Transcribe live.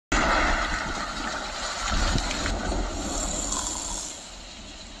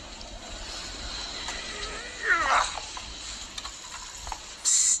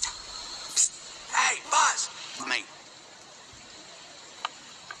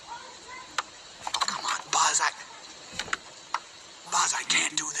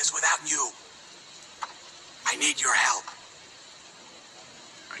got you. I need your help.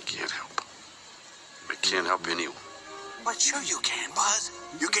 I can't help. I can't help anyone. But sure you can, Buzz.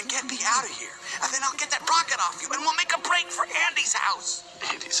 You can get me out of here, and then I'll get that rocket off you, and we'll make a break for Andy's house.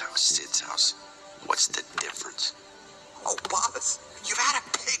 Andy's house, Sid's house. What's the difference? Oh, Buzz, you've had a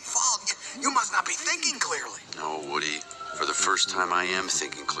big fall. You must not be thinking clearly. No, Woody. For the first time, I am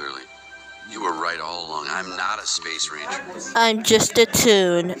thinking clearly. You were right all along. I'm not a space ranger. I'm just a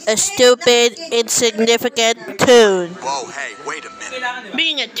Toon. A stupid, insignificant Toon. Whoa, hey, wait a minute.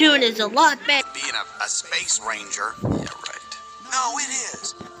 Being a Toon is a lot better. Being a space ranger. Yeah, right. No, it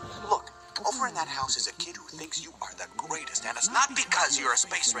is. Look, over in that house is a kid who thinks you are the greatest, and it's not because you're a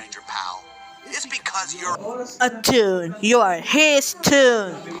space ranger, pal. It's because you're a Toon. You are his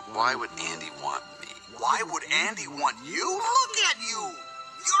Toon. Why would Andy want me? Why would Andy want you? Look at you.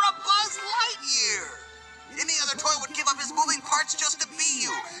 You're a Buzz Lightyear. Any other toy would give up his moving parts just to be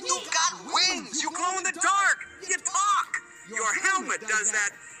you. You've got wings. You glow in the dark. You talk. Your helmet does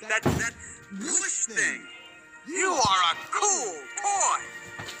that whoosh thing. You are a cool toy.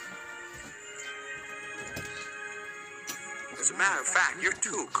 As a matter of fact, you're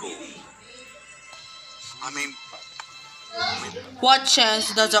too cool. I mean, what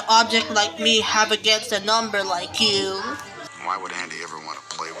chance does an object like me have against a number like you? why would Andy ever want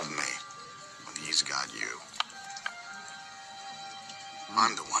to play with me when he's got you?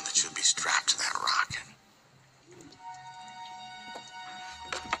 I'm the one that should be strapped to that rocket.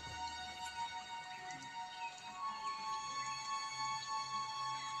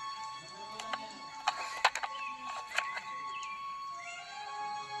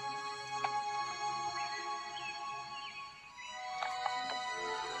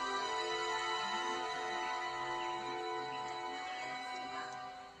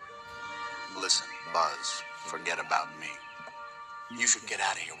 Listen, Buzz, forget about me. You should get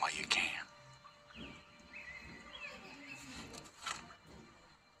out of here while you can.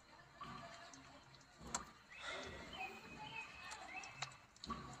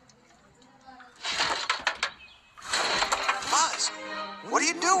 Buzz, what are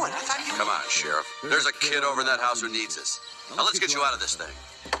you doing? I thought you... Come on, Sheriff. There's a kid over in that house who needs us. Now let's get you out of this thing.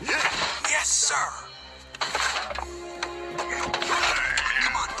 Yes, sir.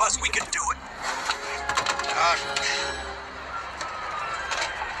 Come on, Buzz, we can do it.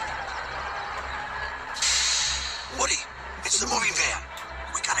 Woody, it's the moving van.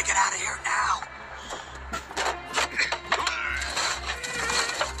 We gotta get out of here now.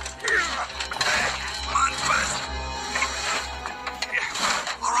 Come on, Buzz.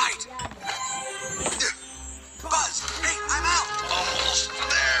 All right. Buzz, hey, I'm out. Almost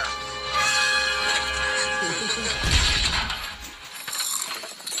there.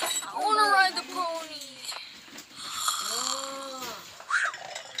 I want to ride the pony.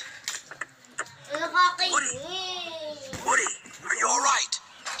 Woody, are you all right?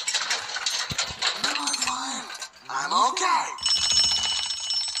 I'm fine. I'm okay.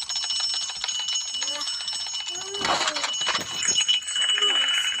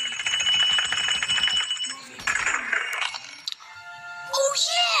 Oh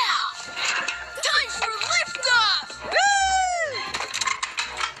yeah! Time for liftoff! Woo!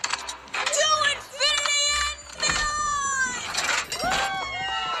 To infinity and beyond!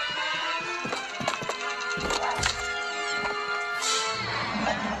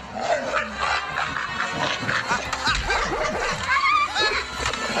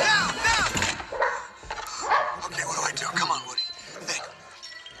 Okay, what do I do? Come on, Woody. Think.